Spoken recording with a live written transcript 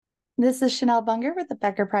This is Chanel Bunger with the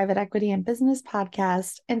Becker Private Equity and Business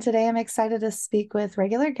Podcast, and today I'm excited to speak with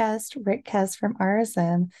regular guest Rick Kes from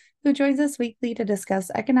RSM, who joins us weekly to discuss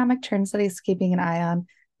economic trends that he's keeping an eye on.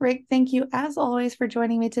 Rick, thank you as always for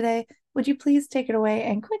joining me today. Would you please take it away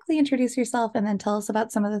and quickly introduce yourself and then tell us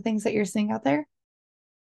about some of the things that you're seeing out there?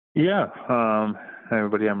 Yeah. Hi,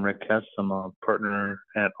 everybody. I'm Rick Kes. I'm a partner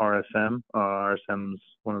at RSM. RSM is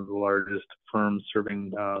one of the largest firms serving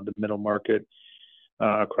the middle market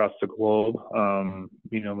across the globe.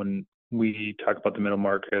 When we talk about the middle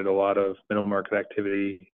market, a lot of middle market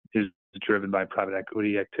activity is driven by private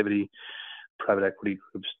equity activity. Private equity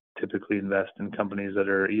groups typically invest in companies that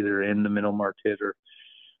are either in the middle market or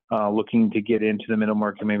looking to get into the middle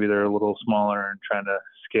market. Maybe they're a little smaller and trying to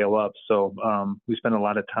scale up. So we spend a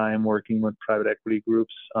lot of time working with private equity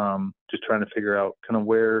groups, just trying to figure out kind of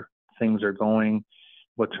where things are going,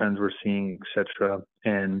 what trends we're seeing, et cetera.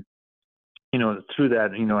 And through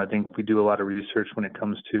that, I think we do a lot of research when it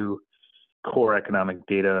comes to core economic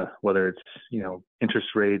data, whether it's, interest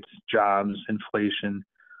rates, jobs, inflation,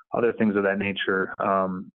 other things of that nature.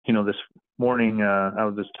 This morning, I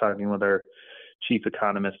was just talking with our chief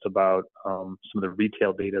economist about some of the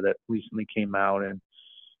retail data that recently came out, and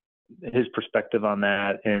his perspective on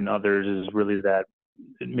that and others is really that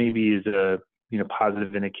it maybe is a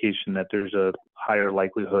positive indication that there's a higher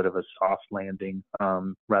likelihood of a soft landing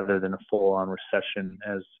rather than a full-on recession,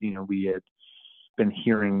 as we had been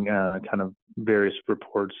hearing kind of various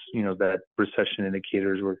reports that recession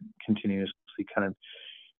indicators were continuously kind of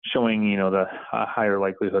showing the higher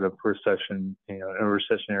likelihood of recession, a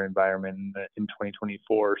recessionary environment in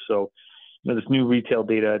 2024. So this new retail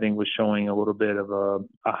data, I think, was showing a little bit of a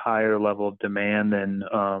higher level of demand than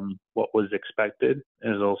what was expected.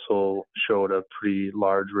 It also showed a pretty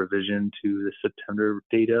large revision to the September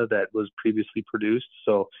data that was previously produced.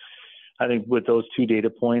 So I think with those two data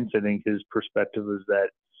points, I think his perspective is that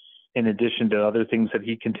in addition to other things that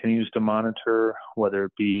he continues to monitor, whether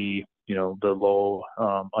it be, the low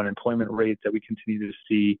unemployment rate that we continue to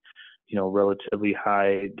see, relatively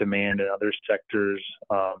high demand in other sectors,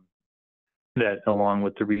 that along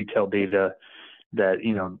with the retail data, that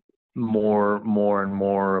more and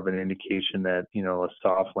more of an indication that a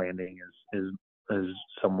soft landing is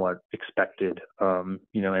somewhat expected, and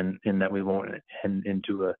that we won't head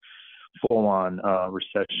into a full-on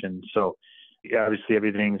recession. So obviously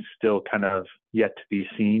everything's still kind of yet to be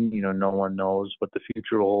seen. No one knows what the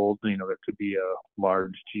future holds. There could be a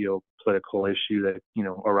large geopolitical issue that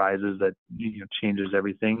arises that changes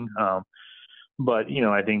everything. But,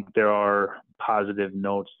 I think there are positive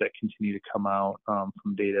notes that continue to come out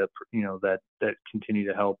from data, that continue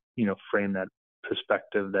to help, frame that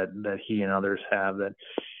perspective that he and others have that,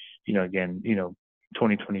 again,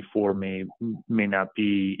 2024 may not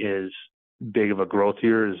be as big of a growth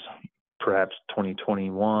year as perhaps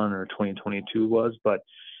 2021 or 2022 was, but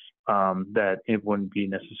that it wouldn't be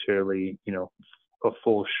necessarily, a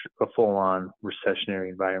full-on recessionary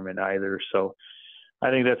environment either. So I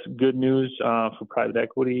think that's good news for private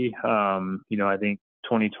equity. I think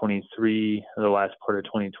 2023, the last part of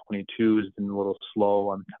 2022, has been a little slow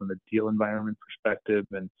on kind of the deal environment perspective,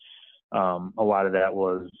 and a lot of that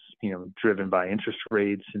was, driven by interest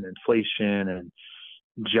rates and inflation and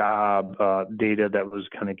job data that was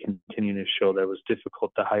kind of continuing to show that it was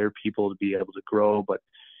difficult to hire people to be able to grow. But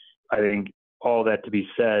I think all that to be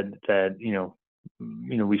said, that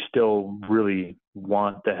we still really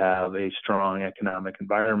want to have a strong economic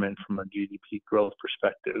environment from a GDP growth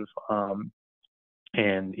perspective.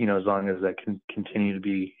 And, as long as that can continue to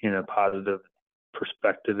be in a positive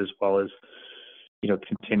perspective, as well as,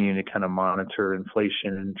 continuing to kind of monitor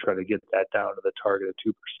inflation and try to get that down to the target of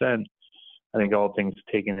 2%. I think all things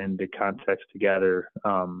taken into context together,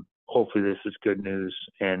 hopefully this is good news.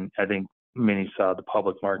 And I think many saw the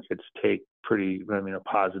public markets take a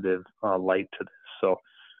positive light to this. So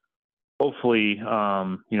hopefully,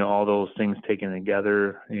 all those things taken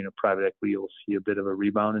together, private equity will see a bit of a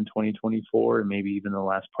rebound in 2024 and maybe even the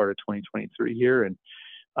last part of 2023 here. And,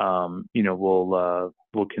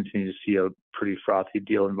 we'll continue to see a pretty frothy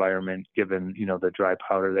deal environment given, the dry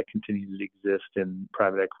powder that continues to exist in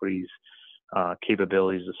private equity's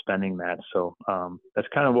capabilities of spending that. So that's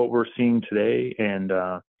kind of what we're seeing today. And,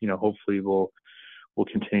 hopefully we'll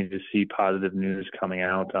continue to see positive news coming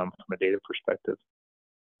out from a data perspective.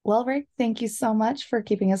 Well, Rick, thank you so much for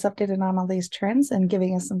keeping us updated on all these trends and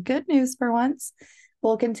giving us some good news for once.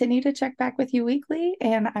 We'll continue to check back with you weekly,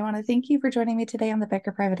 and I want to thank you for joining me today on the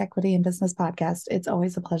Becker Private Equity and Business Podcast. It's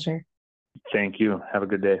always a pleasure. Thank you. Have a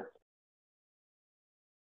good day.